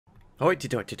Hoy,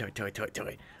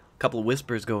 couple of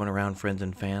whispers going around, friends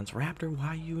and fans. Raptor,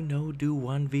 why you no do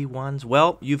 1v1s?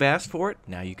 Well, you've asked for it.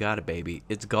 Now you got it, baby.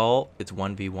 It's Gull. It's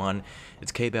 1v1.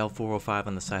 It's K-Bell 405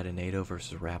 on the side of NATO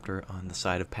versus Raptor on the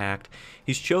side of Pact.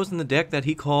 He's chosen the deck that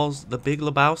he calls the Big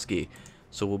Lebowski.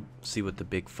 So we'll see what the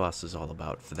big fuss is all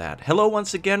about for that. Hello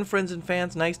once again, friends and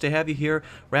fans. Nice to have you here.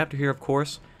 Raptor here, of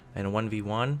course, and a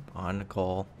 1v1 on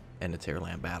Gull and its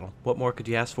AirLand battle. What more could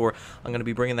you ask for? I'm going to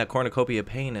be bringing that cornucopia of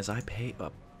pain as I pay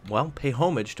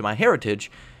homage to my heritage,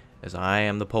 as I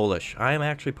am the Polish. I am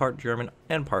actually part German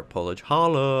and part Polish.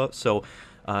 Holla! So,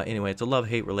 anyway, it's a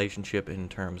love-hate relationship in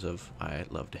terms of I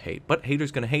love to hate. But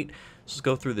haters gonna hate. So let's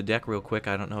go through the deck real quick.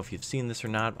 I don't know if you've seen this or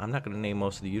not. I'm not going to name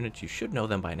most of the units. You should know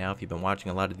them by now if you've been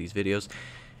watching a lot of these videos.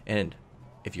 And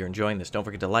if you're enjoying this, don't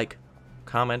forget to like,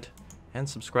 comment, and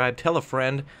subscribe. Tell a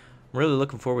friend. I'm really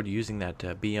looking forward to using that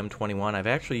BM21. I've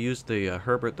actually used the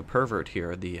Herbert the Pervert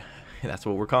here. That's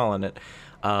what we're calling it.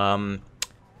 I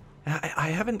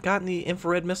haven't gotten the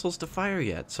infrared missiles to fire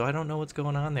yet, so I don't know what's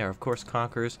going on there. Of course,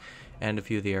 Conkers and a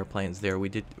few of the airplanes there. We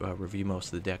did review most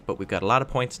of the deck, but we've got a lot of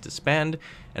points to spend,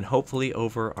 and hopefully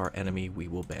over our enemy we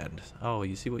will bend. Oh,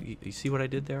 you see what I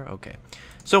did there? Okay.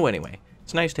 So anyway,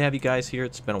 it's nice to have you guys here.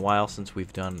 It's been a while since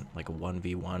we've done like a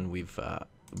 1v1. We've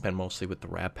been mostly with the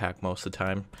Rat Pack most of the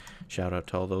time. Shout out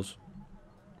to all those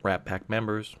Rat Pack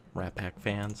members, Rat Pack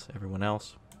fans, everyone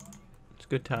else. It's a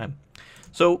good time.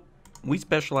 So we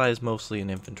specialize mostly in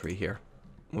infantry here.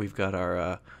 We've got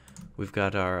our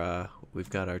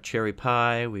Cherry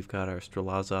Pie, we've got our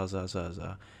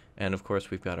Strelazazazaza, and of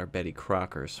course we've got our Betty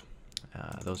Crockers.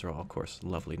 Those are all, of course,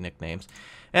 lovely nicknames.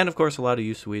 And of course, a lot of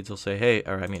you Swedes will say, hey,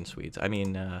 or I mean Swedes, I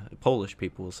mean Polish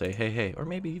people will say, hey, hey, or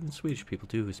maybe even Swedish people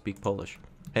too who speak Polish.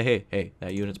 Hey, hey, hey,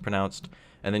 that unit's pronounced,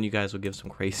 and then you guys will give some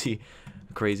crazy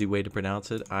way to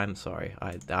pronounce it. I'm sorry,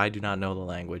 I do not know the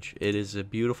language. It is a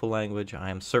beautiful language, I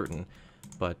am certain,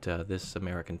 but this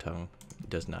American tongue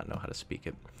does not know how to speak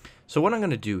it. So what I'm going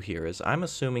to do here is I'm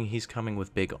assuming he's coming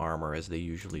with big armor, as they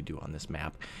usually do on this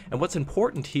map. And what's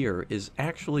important here is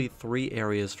actually 3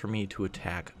 areas for me to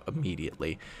attack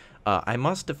immediately. I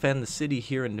must defend the city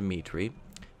here in Dmitry,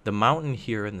 the mountain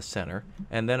here in the center,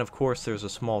 and then of course there's a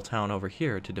small town over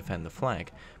here to defend the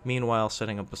flank. Meanwhile,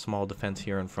 setting up a small defense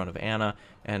here in front of Anna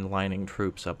and lining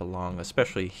troops up along,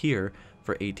 especially here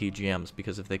for ATGMs,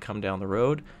 because if they come down the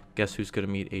road, guess who's going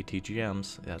to meet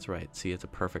ATGMs? That's right. See, it's a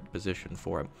perfect position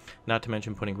for it. Not to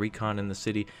mention putting recon in the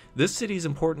city. This city is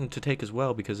important to take as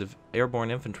well, because if airborne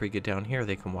infantry get down here,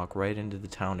 they can walk right into the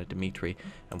town at Dmitry,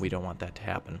 and we don't want that to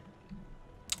happen.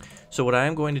 So what I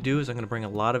am going to do is I'm going to bring a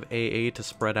lot of AA to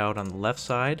spread out on the left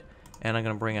side, and I'm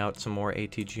going to bring out some more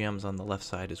ATGMs on the left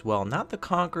side as well. Not the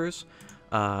Conkers.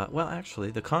 Well,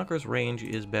 actually, the Conkers range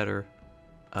is better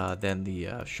than the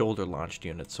shoulder-launched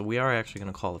units, so we are actually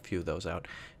going to call a few of those out.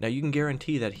 Now, you can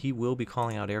guarantee that he will be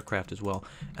calling out aircraft as well,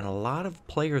 and a lot of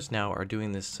players now are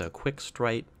doing this quick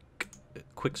strike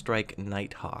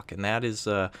Nighthawk, and that is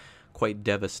quite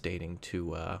devastating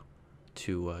to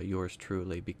yours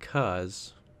truly,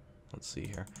 because let's see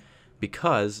here,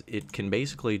 because it can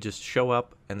basically just show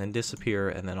up and then disappear,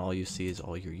 and then all you see is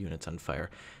all your units on fire,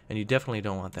 and you definitely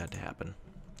don't want that to happen.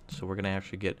 So we're going to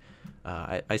actually get,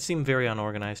 I seem very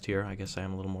unorganized here. I guess I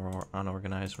am a little more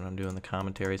unorganized when I'm doing the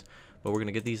commentaries. But we're going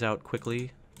to get these out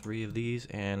quickly, 3 of these,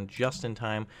 and just in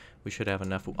time we should have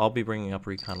enough. I'll be bringing up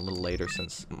recon a little later,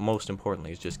 since most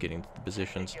importantly is just getting to the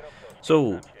positions.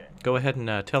 So go ahead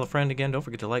and tell a friend again. Don't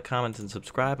forget to like, comment, and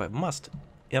subscribe. I must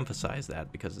emphasize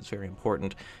that because it's very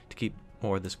important to keep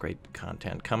more of this great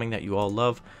content coming that you all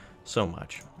love so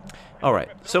much. Alright,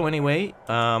 so anyway,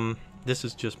 this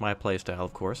is just my playstyle,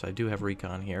 of course. I do have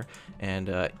recon here,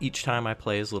 and each time I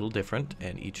play is a little different,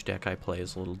 and each deck I play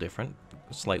is a little different,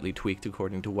 slightly tweaked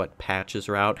according to what patches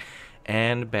are out.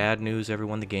 And bad news,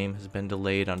 everyone, the game has been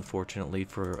delayed, unfortunately,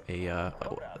 for a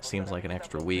seems like an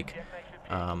extra week.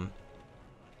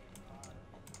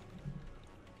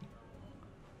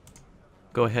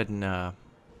 Go ahead and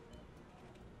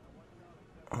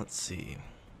let's see.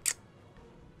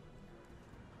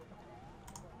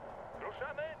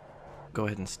 Go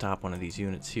ahead and stop one of these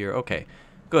units here. Okay,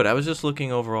 good. I was just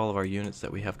looking over all of our units that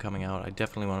we have coming out. I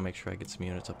definitely want to make sure I get some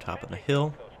units up top of the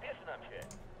hill.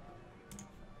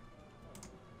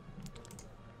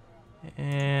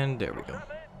 And there we go.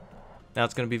 Now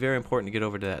it's going to be very important to get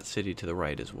over to that city to the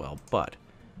right as well, but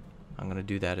I'm going to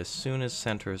do that as soon as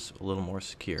center's a little more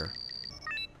secure.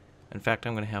 In fact,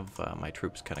 I'm going to have my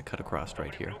troops kind of cut across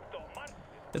right here.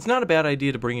 It's not a bad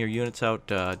idea to bring your units out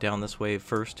down this way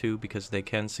first, too, because they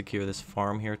can secure this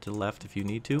farm here to the left if you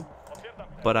need to.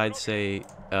 But I'd say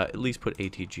at least put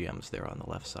ATGMs there on the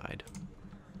left side.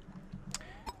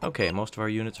 Okay, most of our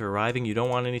units are arriving. You don't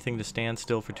want anything to stand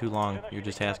still for too long. You're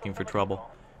just asking for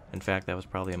trouble. In fact, that was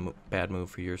probably a bad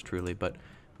move for yours truly, but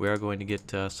we are going to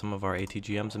get some of our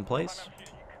ATGMs in place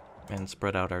and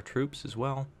spread out our troops as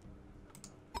well.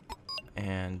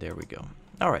 And there we go.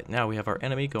 Alright, now we have our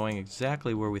enemy going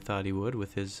exactly where we thought he would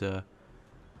with his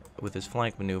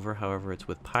flank maneuver. However, it's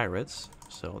with pirates,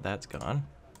 so that's gone.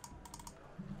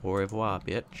 Au revoir,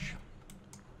 bitch.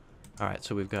 Alright,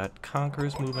 so we've got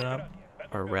Conquerors moving up,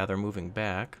 or rather moving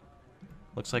back.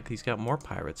 Looks like he's got more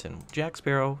pirates in. Jack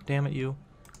Sparrow, damn it you.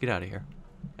 Get out of here.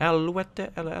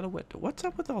 Alouette, alouette. What's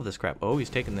up with all this crap? Oh, he's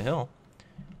taking the hill.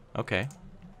 Okay.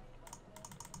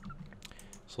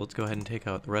 So let's go ahead and take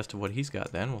out the rest of what he's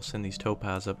got then. We'll send these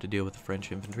topaz up to deal with the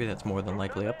French infantry. That's more than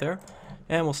likely up there.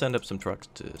 And we'll send up some trucks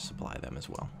to supply them as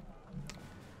well.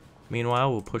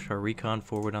 Meanwhile, we'll push our recon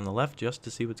forward on the left just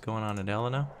to see what's going on at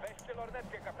Elena.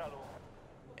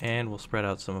 And we'll spread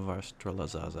out some of our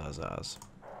strelazazazaz.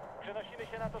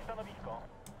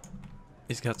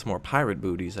 He's got some more pirate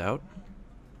booties out.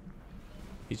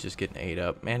 He's just getting ate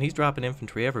up. Man, he's dropping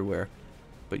infantry everywhere.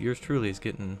 But yours truly is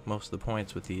getting most of the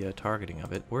points with the targeting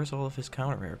of it. Where's all of his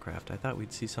counter aircraft? I thought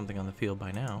we'd see something on the field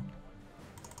by now.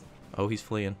 Oh, he's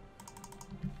fleeing.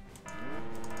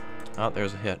 Oh,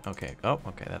 there's a hit. Okay. Oh,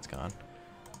 okay, that's gone.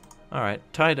 Alright,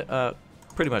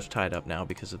 pretty much tied up now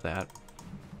because of that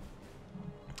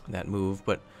move,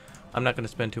 but I'm not going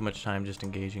to spend too much time just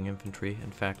engaging infantry.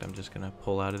 In fact, I'm just going to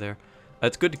pull out of there.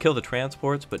 It's good to kill the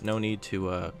transports, but no need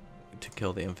to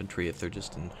kill the infantry if they're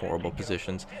just in horrible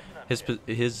positions.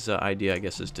 His idea, I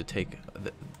guess, is to take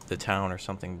the town or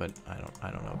something, but I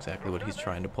don't know exactly what he's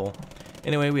trying to pull.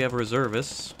 Anyway, we have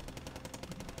reservists.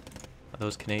 Are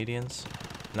those Canadians?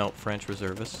 No, French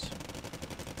reservists.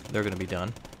 They're going to be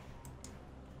done.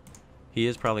 He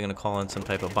is probably going to call in some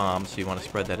type of bomb, so you want to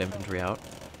spread that infantry out.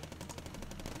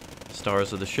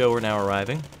 Stars of the show are now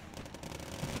arriving.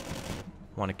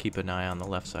 Want to keep an eye on the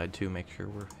left side too, make sure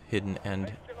we're hidden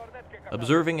and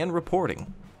observing and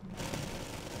reporting.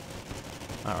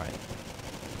 Alright.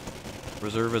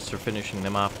 Reservists are finishing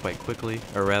them off quite quickly,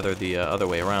 or rather the other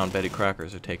way around. Betty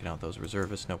Crockers are taking out those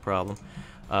reservists, no problem.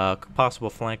 Possible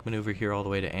flank maneuver here all the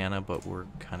way to Anna, but we're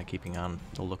kind of keeping on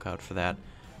the lookout for that.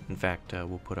 In fact,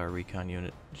 we'll put our recon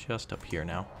unit just up here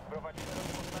now.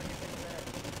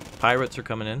 Pirates are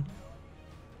coming in.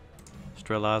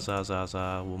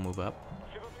 Strelazazaza will move up.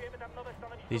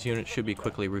 These units should be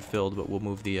quickly refilled, but we'll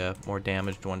move the more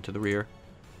damaged one to the rear.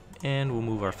 And we'll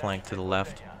move our flank to the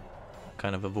left,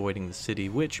 kind of avoiding the city,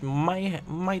 which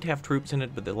might have troops in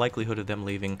it, but the likelihood of them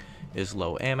leaving is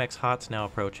low. Amex Hot's now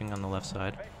approaching on the left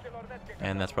side,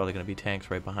 and that's probably going to be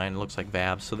tanks right behind. It looks like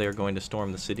Vabs, so they're going to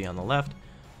storm the city on the left,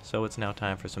 so it's now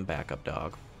time for some backup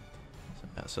dog.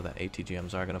 So that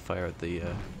ATGMs are going to fire at the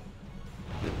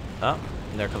and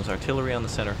there comes artillery on the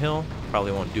center hill.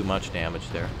 Probably won't do much damage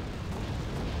there.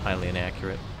 Highly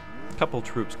inaccurate. A couple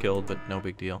troops killed, but no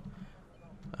big deal.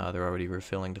 They're already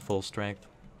refilling to full strength.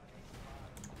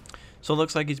 So it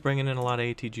looks like he's bringing in a lot of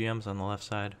ATGMs on the left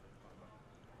side,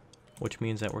 which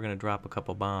means that we're going to drop a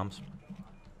couple bombs.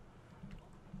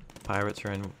 Pirates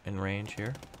are in range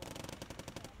here.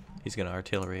 He's going to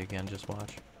artillery again, just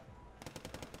watch.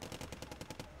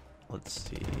 Let's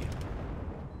see.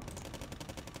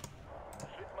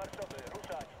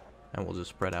 And we'll just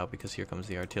spread out because here comes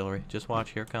the artillery. Just watch,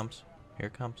 here it comes. Here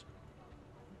it comes.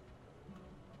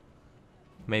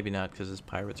 Maybe not because his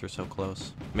pirates are so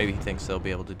close. Maybe he thinks they'll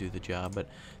be able to do the job, but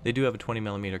they do have a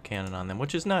 20mm cannon on them,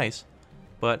 which is nice,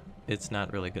 but it's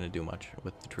not really going to do much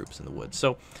with the troops in the woods.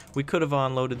 So we could have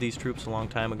unloaded these troops a long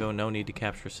time ago. No need to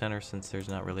capture center since there's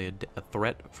not really a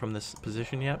threat from this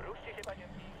position yet.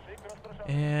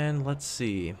 And let's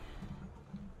see.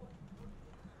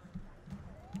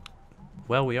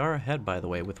 Well, we are ahead, by the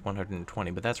way, with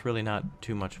 120, but that's really not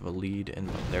too much of a lead, and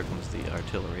there comes the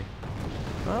artillery.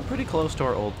 Well, pretty close to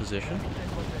our old position.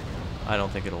 I don't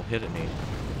think it'll hit any.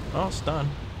 Oh, stun.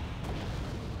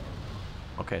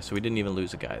 Okay, so we didn't even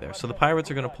lose a guy there. So the pirates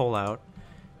are going to pull out,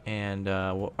 and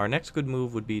well, our next good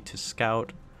move would be to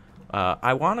scout.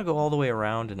 I want to go all the way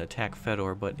around and attack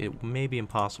Fedor, but it may be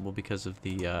impossible because of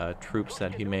the troops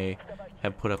that he may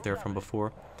have put up there from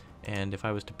before. And if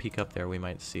I was to peek up there, we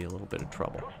might see a little bit of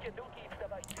trouble.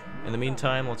 In the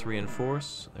meantime, let's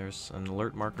reinforce. There's an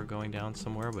alert marker going down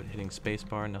somewhere, but hitting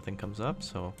spacebar, nothing comes up,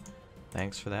 so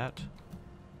thanks for that.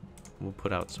 We'll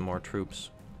put out some more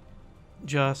troops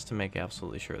just to make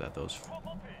absolutely sure that those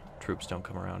troops don't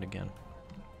come around again.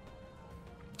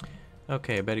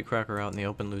 Okay, Betty Crocker out in the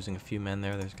open, losing a few men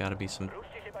there. There's got to be some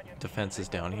defenses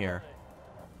down here.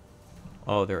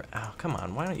 Oh, they're... Oh, come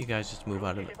on. Why don't you guys just move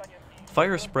out of it?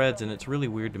 Fire spreads, and it's really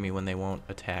weird to me when they won't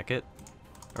attack it,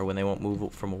 or when they won't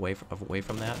move from away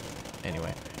from that.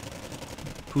 Anyway,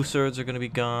 Hussards are going to be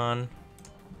gone.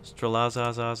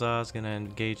 Strelazazaza is going to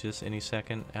engage this any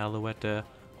second. Alouette,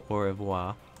 au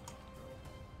revoir.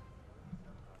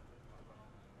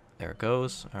 There it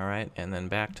goes. All right, and then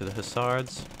back to the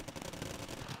Hussards.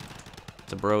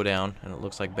 It's a bro down, and it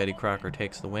looks like Betty Crocker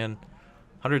takes the win.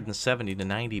 170 to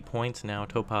 90 points now.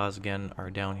 Topaz again are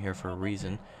down here for a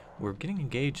reason. We're getting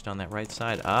engaged on that right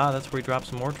side. Ah, that's where he dropped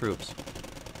some more troops.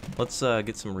 Let's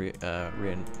get some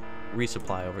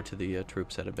resupply over to the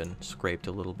troops that have been scraped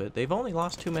a little bit. They've only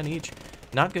lost 2 men each.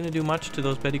 Not going to do much to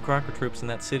those Betty Crocker troops in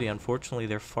that city. Unfortunately,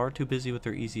 they're far too busy with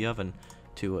their easy oven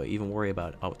to even worry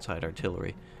about outside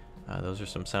artillery. Those are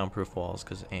some soundproof walls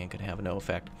because AIM could have no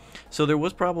effect. So there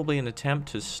was probably an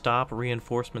attempt to stop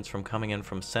reinforcements from coming in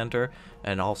from center,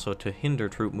 and also to hinder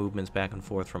troop movements back and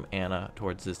forth from Anna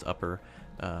towards this upper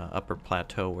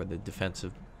plateau where the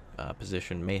defensive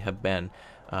position may have been.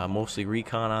 Mostly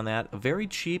recon on that. A very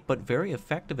cheap but very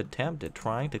effective attempt at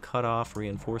trying to cut off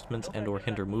reinforcements and or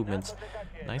hinder movements.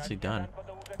 Nicely done.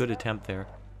 Good attempt there.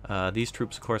 These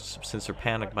troops, of course, since they're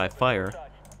panicked by fire,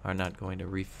 are not going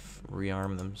to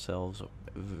rearm themselves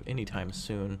anytime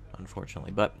soon,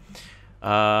 unfortunately. But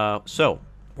so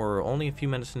we're only a few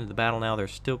minutes into the battle now. There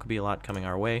still could be a lot coming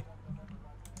our way.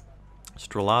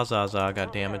 Strelazaza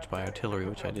got damaged by artillery,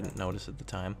 which I didn't notice at the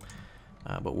time,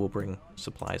 but we'll bring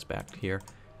supplies back here,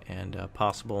 and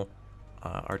possible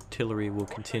artillery will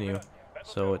continue,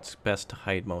 so it's best to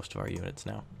hide most of our units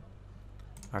now.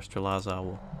 Our Strelaza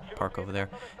will park over there.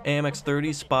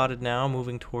 AMX-30 spotted now,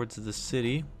 moving towards the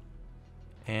city.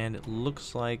 And it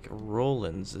looks like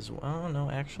Roland's as well.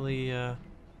 No, actually, the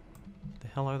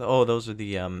hell are the... Oh, those are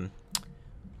the oh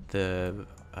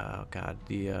god,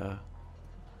 the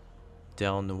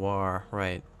Del Noir,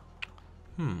 right.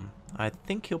 I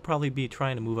think he'll probably be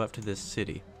trying to move up to this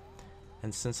city.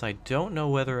 And since I don't know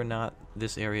whether or not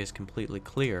this area is completely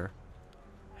clear...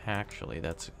 Actually,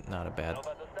 that's not a bad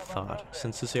thought.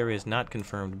 Since this area is not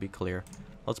confirmed to be clear,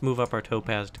 let's move up our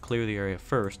Topaz to clear the area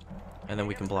first, and then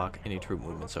we can block any troop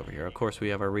movements over here. Of course, we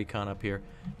have our recon up here,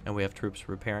 and we have troops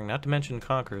repairing, not to mention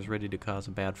Conquerors ready to cause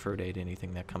a bad fur day to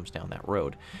anything that comes down that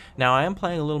road. Now, I am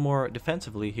playing a little more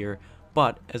defensively here,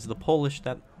 but as the Polish,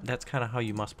 that's kind of how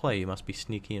you must play. You must be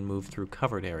sneaky and move through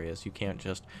covered areas. You can't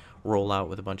just roll out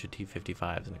with a bunch of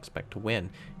T-55s and expect to win.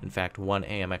 In fact, one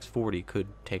AMX-40 could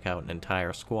take out an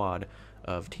entire squad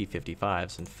of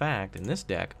T-55s. In fact, in this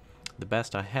deck, the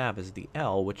best I have is the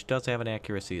L, which does have an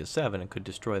accuracy of 7 and could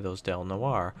destroy those Del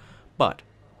Noir, but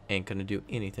ain't going to do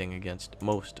anything against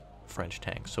most French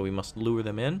tanks. So we must lure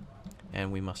them in,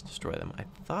 and we must destroy them. I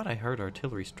thought I heard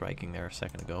artillery striking there a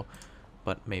second ago,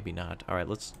 but maybe not. Alright,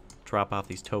 let's drop off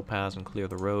these Topaz and clear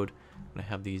the road. I'm going to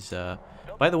have these...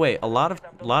 By the way, a lot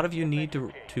of you need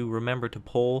to remember to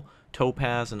pull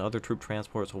Topaz and other troop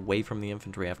transports away from the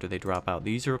infantry after they drop out.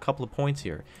 These are a couple of points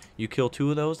here. You kill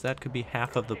 2 of those, that could be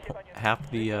half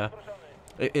the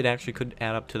it actually could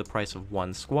add up to the price of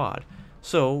 1 squad.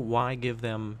 So why give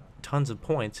them tons of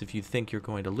points if you think you're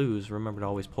going to lose? Remember to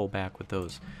always pull back with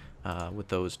those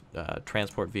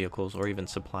transport vehicles or even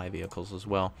supply vehicles as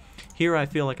well. Here I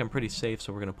feel like I'm pretty safe,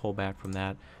 so we're going to pull back from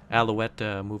that. Alouette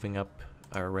moving up,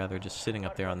 or rather just sitting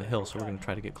up there on the hill, so we're going to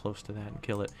try to get close to that and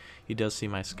kill it. He does see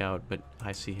my scout, but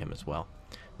I see him as well.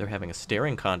 They're having a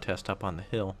staring contest up on the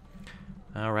hill.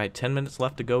 Alright, 10 minutes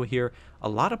left to go here. A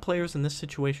lot of players in this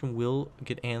situation will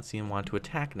get antsy and want to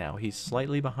attack now. He's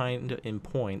slightly behind in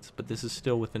points, but this is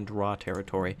still within draw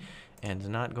territory, and is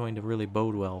not going to really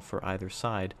bode well for either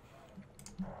side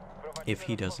if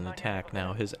he doesn't attack.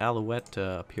 Now, his Alouette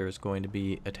up here is going to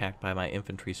be attacked by my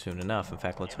infantry soon enough. In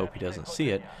fact, let's hope he doesn't see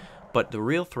it. But the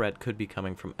real threat could be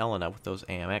coming from Elena with those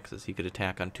AMXs. He could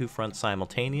attack on 2 fronts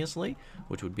simultaneously,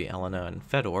 which would be Elena and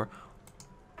Fedor,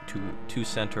 to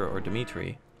center or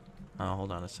Dmitri.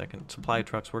 Hold on a second. Supply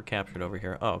trucks were captured over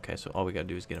here. Oh, okay, so all we gotta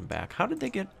do is get them back. How did they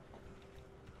get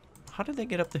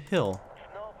up the hill?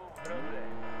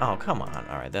 Oh, come on.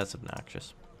 Alright, that's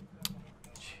obnoxious.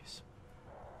 Jeez.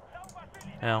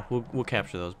 Now, we'll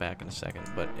capture those back in a second,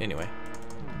 but anyway.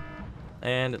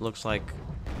 And it looks like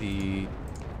a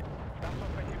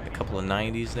couple of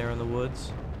 90s there in the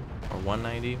woods, or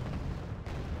 190.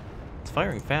 It's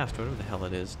firing fast, whatever the hell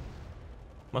it is.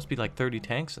 Must be like 30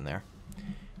 tanks in there.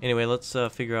 Anyway, let's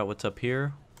figure out what's up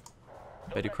here.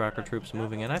 Betty Crocker troops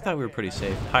moving in. I thought we were pretty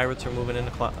safe. Pirates are moving in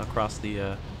across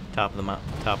the top of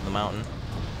the mountain.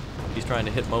 He's trying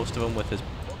to hit most of them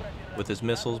with his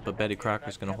missiles, but Betty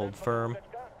Crocker's going to hold firm.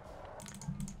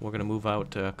 We're going to move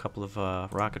out a couple of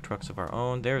rocket trucks of our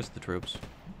own. There's the troops.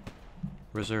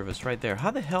 Reservists right there.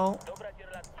 How the hell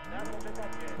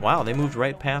Wow, they moved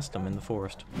right past them in the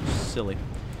forest. Silly.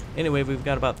 Anyway, we've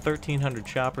got about 1,300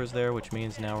 choppers there, which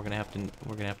means now we're gonna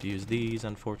have to use these,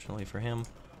 unfortunately for him,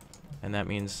 and that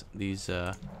means these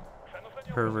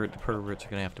perverts are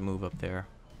gonna have to move up there,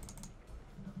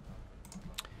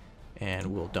 and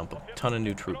we'll dump a ton of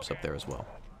new troops up there as well.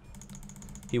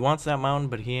 He wants that mountain,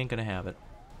 but he ain't gonna have it.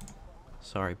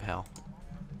 Sorry, pal.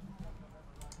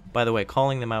 By the way,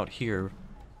 calling them out here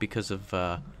because of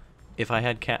if I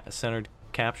had centered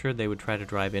captured, they would try to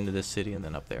drive into this city and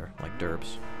then up there like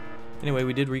derbs. Anyway,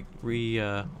 we did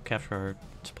capture our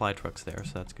supply trucks there,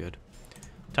 so that's good.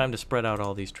 Time to spread out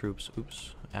all these troops.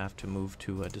 Oops, I have to move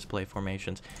to display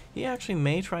formations. He actually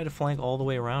may try to flank all the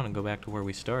way around and go back to where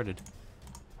we started.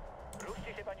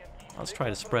 Let's try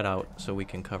to spread out so we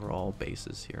can cover all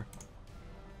bases here.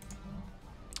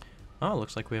 Oh,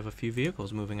 looks like we have a few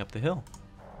vehicles moving up the hill.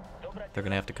 They're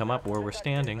going to have to come up where we're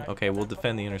standing. Okay, we'll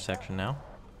defend the intersection now.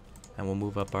 And we'll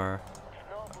move up our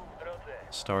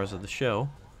stars of the show.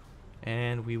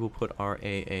 And we will put our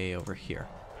AA over here.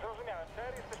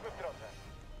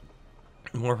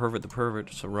 More Hervert the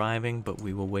Perverts arriving, but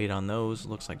we will wait on those.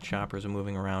 Looks like choppers are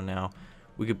moving around now.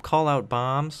 We could call out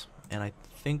bombs, and I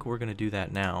think we're going to do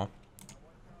that now.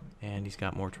 And he's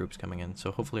got more troops coming in.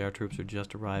 So hopefully our troops are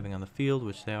just arriving on the field,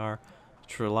 which they are.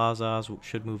 Trelazas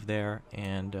should move there,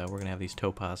 and we're going to have these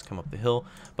Topaz come up the hill.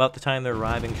 About the time they're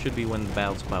arriving should be when the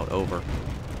battle's about over.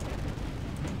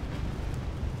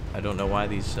 I don't know why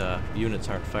these units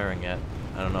aren't firing yet.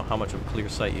 I don't know how much of a clear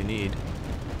sight you need.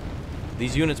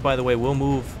 These units, by the way, will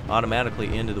move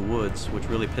automatically into the woods, which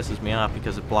really pisses me off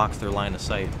because it blocks their line of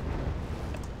sight.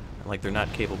 Like they're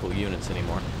not capable units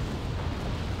anymore.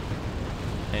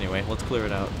 Anyway, let's clear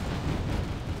it out.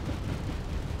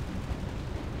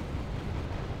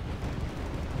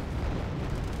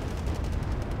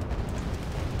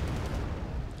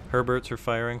 Herberts are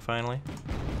firing finally.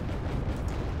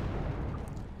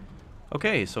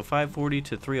 Okay, so 540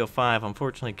 to 305.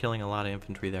 Unfortunately, killing a lot of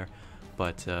infantry there,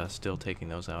 but still taking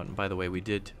those out. And by the way, we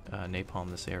did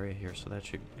napalm this area here, so that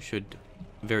should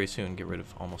very soon get rid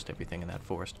of almost everything in that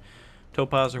forest.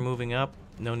 Topaz are moving up.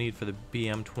 No need for the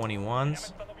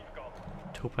BM-21s.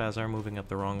 Topaz are moving up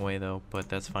the wrong way, though, but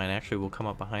that's fine. Actually, we'll come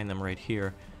up behind them right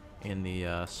here in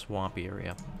the swampy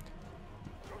area.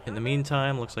 In the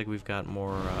meantime, looks like we've got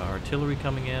more artillery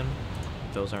coming in.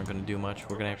 Those aren't going to do much.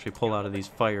 We're going to actually pull out of these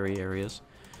fiery areas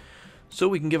so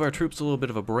we can give our troops a little bit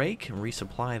of a break and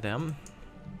resupply them.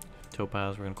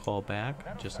 Topaz we're going to call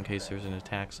back just in case there's an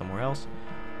attack somewhere else.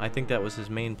 I think that was his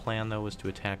main plan, though, was to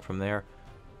attack from there,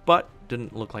 but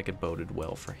didn't look like it boded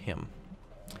well for him.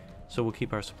 So we'll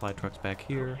keep our supply trucks back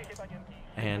here.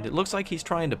 And it looks like he's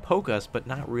trying to poke us, but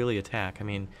not really attack. I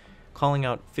mean, calling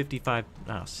out 55...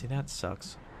 Oh, see, that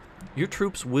sucks. Your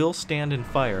troops will stand and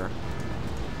fire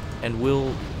and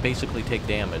will basically take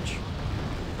damage,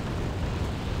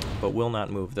 but will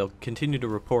not move. They'll continue to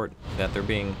report that they're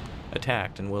being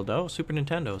attacked and will... Oh, Super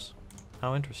Nintendos.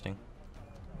 How interesting.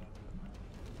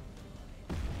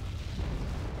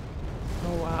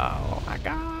 Oh, wow. I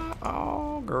got...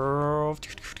 Oh, girl.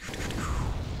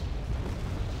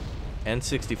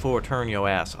 N64, turn your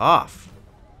ass off.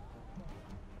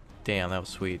 Damn, that was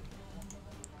sweet.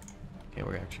 Okay,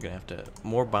 we're actually going to have to...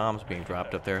 More bombs being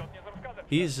dropped up there.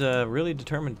 He's really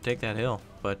determined to take that hill,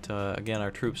 but again,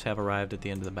 our troops have arrived at the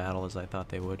end of the battle as I thought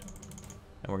they would.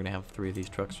 And we're going to have 3 of these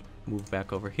trucks move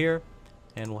back over here,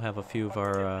 and we'll have a few of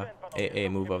our AA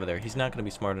move over there. He's not going to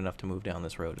be smart enough to move down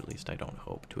this road, at least I don't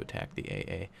hope, to attack the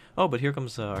AA. Oh, but here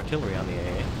comes artillery on the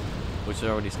AA, which is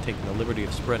already taking the liberty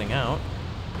of spreading out.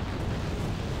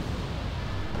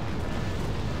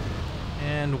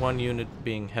 And 1 unit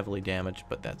being heavily damaged,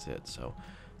 but that's it, so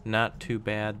not too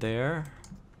bad there.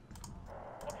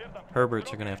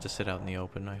 Herberts are going to have to sit out in the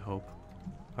open, I hope.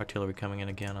 Artillery coming in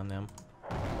again on them.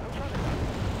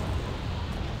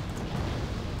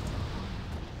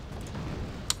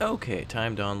 Okay,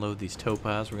 time to unload these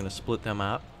Topaz. We're going to split them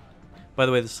up. By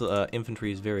the way, this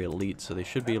infantry is very elite, so they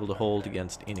should be able to hold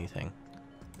against anything.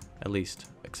 At least,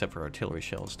 except for artillery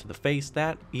shells to the face.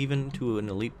 That, even to an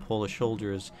elite Polish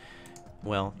soldiers,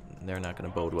 well, they're not going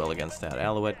to bode well against that.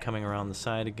 Alouette coming around the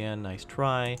side again. Nice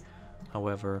try.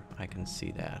 However, I can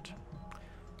see that.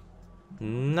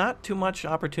 Not too much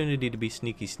opportunity to be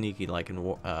sneaky like in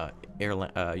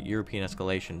European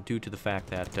Escalation, due to the fact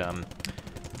that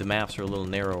the maps are a little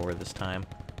narrower this time.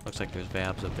 Looks like there's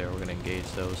VABs up there. We're going to engage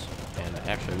those. And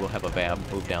actually, we'll have a VAB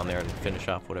move down there and finish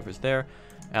off whatever's there.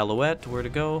 Alouette, where to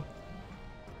go?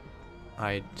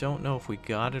 I don't know if we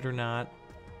got it or not.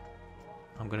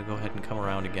 I'm going to go ahead and come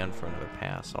around again for another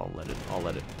pass. I'll let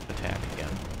it attack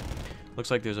again. Looks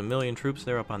like there's a million troops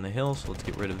there up on the hill, so let's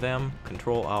get rid of them.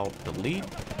 Control, Alt, Delete.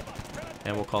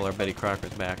 And we'll call our Betty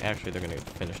Crockers back. Actually, they're going to get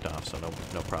finished off, so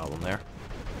no problem there.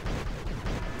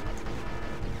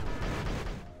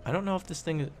 I don't know if this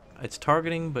thing, it's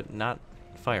targeting, but not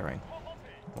firing.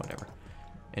 Whatever.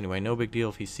 Anyway, no big deal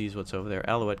if he sees what's over there.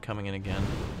 Alouette coming in again.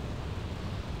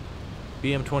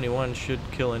 BM-21 should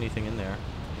kill anything in there,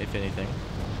 if anything.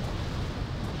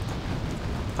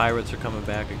 Pirates are coming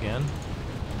back again.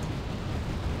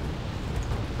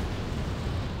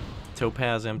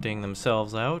 Topaz emptying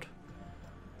themselves out.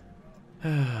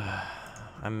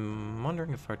 I'm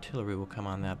wondering if artillery will come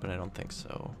on that, but I don't think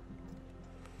so.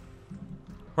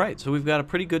 Right, so we've got a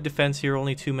pretty good defense here.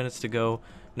 Only 2 minutes to go.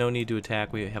 No need to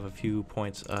attack. We have a few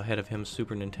points ahead of him.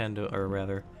 Super Nintendo, or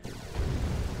rather,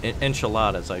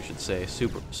 Enchiladas, I should say.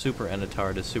 Super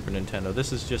Enitard is Super Nintendo.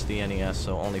 This is just the NES,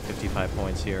 so only 55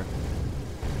 points here.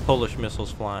 Polish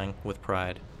missiles flying with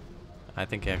pride. I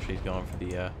think actually he's going for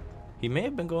the, he may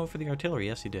have been going for the artillery.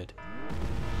 Yes, he did.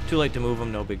 Too late to move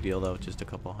him. No big deal, though. Just a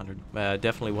couple hundred.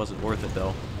 Definitely wasn't worth it,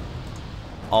 though.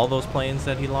 All those planes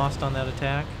that he lost on that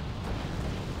attack.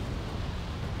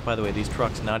 By the way, these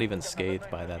trucks not even scathed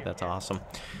by that. That's awesome.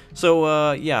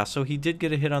 So, yeah, so he did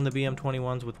get a hit on the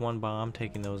BM-21s with one bomb,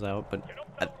 taking those out, but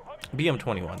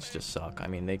BM-21s just suck. I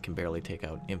mean, they can barely take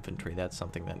out infantry. That's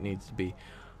something that needs to be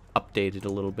updated a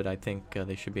little bit. I think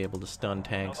they should be able to stun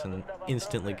tanks and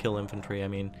instantly kill infantry. I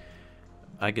mean,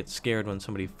 I get scared when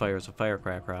somebody fires a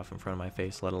firecracker off in front of my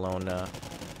face, let alone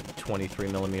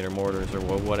 23mm mortars or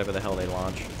whatever the hell they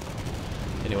launch.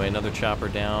 Anyway, another chopper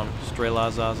down.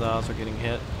 Strelazazas are getting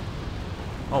hit.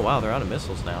 Oh wow, they're out of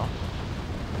missiles now.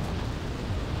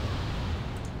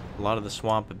 A lot of the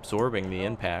swamp absorbing the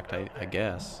impact, I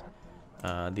guess.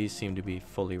 These seem to be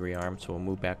fully rearmed, so we'll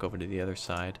move back over to the other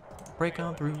side. Break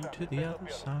on through to the other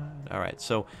side. Alright,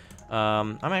 so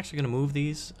I'm actually going to move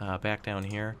these back down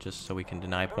here, just so we can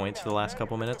deny points for the last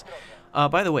couple minutes.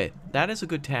 By the way, that is a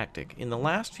good tactic. In the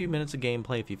last few minutes of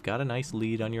gameplay, if you've got a nice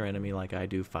lead on your enemy, like I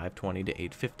do, 520 to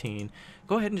 815,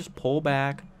 go ahead and just pull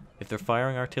back. If they're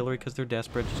firing artillery because they're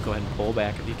desperate, just go ahead and pull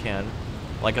back if you can.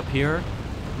 Like up here,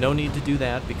 no need to do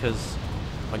that because,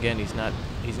 again, he's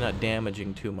not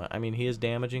damaging too much. I mean, he is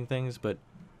damaging things, but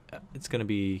it's gonna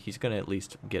be, he's gonna at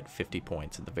least get 50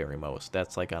 points at the very most.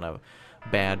 That's like on a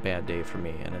bad day for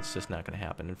me, and it's just not gonna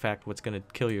happen. In fact, what's gonna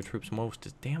kill your troops most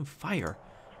is damn fire.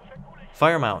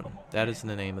 Fire Mountain, that is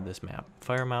the name of this map.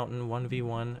 Fire Mountain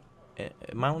 1v1,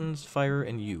 mountains, fire,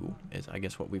 and you is, I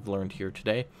guess, what we've learned here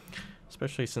today.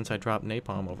 Especially since I dropped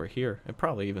napalm over here. It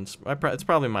probably even, it's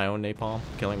probably my own napalm,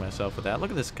 killing myself with that. Look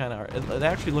at this kind of, it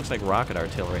actually looks like rocket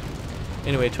artillery.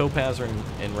 Anyway, Topaz are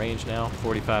in range now,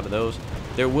 45 of those.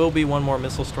 There will be one more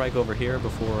missile strike over here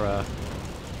before,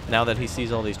 now that he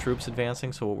sees all these troops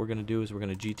advancing. So what we're going to do is we're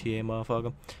going to GTA motherfucker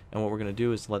him. And what we're going to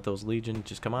do is let those Legion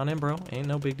just come on in, bro. Ain't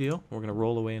no big deal. We're going to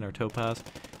roll away in our Topaz.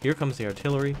 Here comes the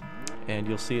artillery. And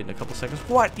you'll see it in a couple seconds.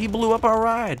 What? He blew up our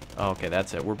ride. Oh, okay,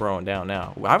 that's it. We're broing down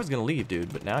now. I was going to leave,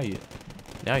 dude, but now you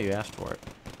asked for it.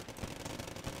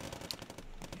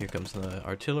 Here comes the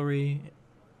artillery.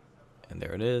 And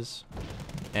there it is.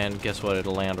 And guess what?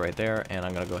 It'll land right there. And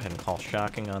I'm going to go ahead and call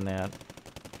shocking on that.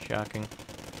 Shocking.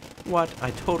 What? I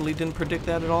totally didn't predict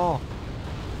that at all.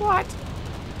 What?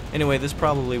 Anyway, this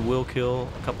probably will kill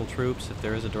a couple troops if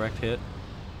there is a direct hit.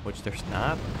 Which there's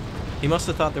not. He must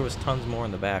have thought there was tons more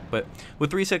in the back. But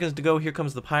with 3 seconds to go, here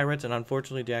comes the pirates. And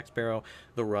unfortunately, Jack Sparrow,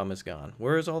 the rum is gone.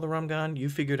 Where is all the rum gone? You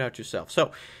figured out yourself.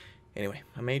 So, anyway,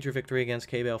 a major victory against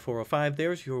KBAL 405.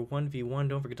 There's your 1v1.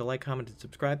 Don't forget to like, comment, and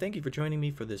subscribe. Thank you for joining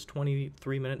me for this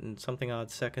 23-minute and something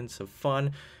odd seconds of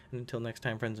fun. And until next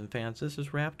time, friends and fans, this is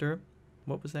Raptor.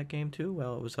 What was that game to?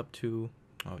 Well, it was up to,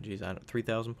 oh geez,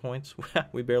 3,000 points.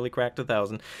 We barely cracked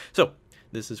 1,000. So,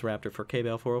 this is Raptor for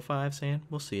KBAL 405 saying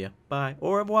we'll see you. Bye.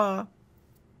 Au revoir.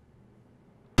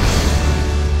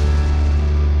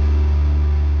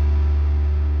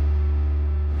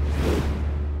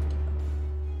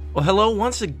 Well, hello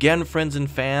once again, friends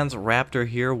and fans. Raptor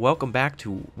here. Welcome back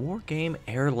to Wargame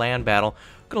AirLand Battle.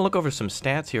 I'm going to look over some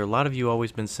stats here. A lot of you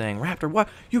always been saying, Raptor, what?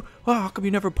 How come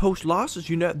you never post losses?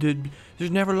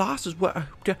 There's never losses. What?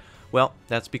 Well,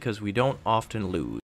 that's because we don't often lose.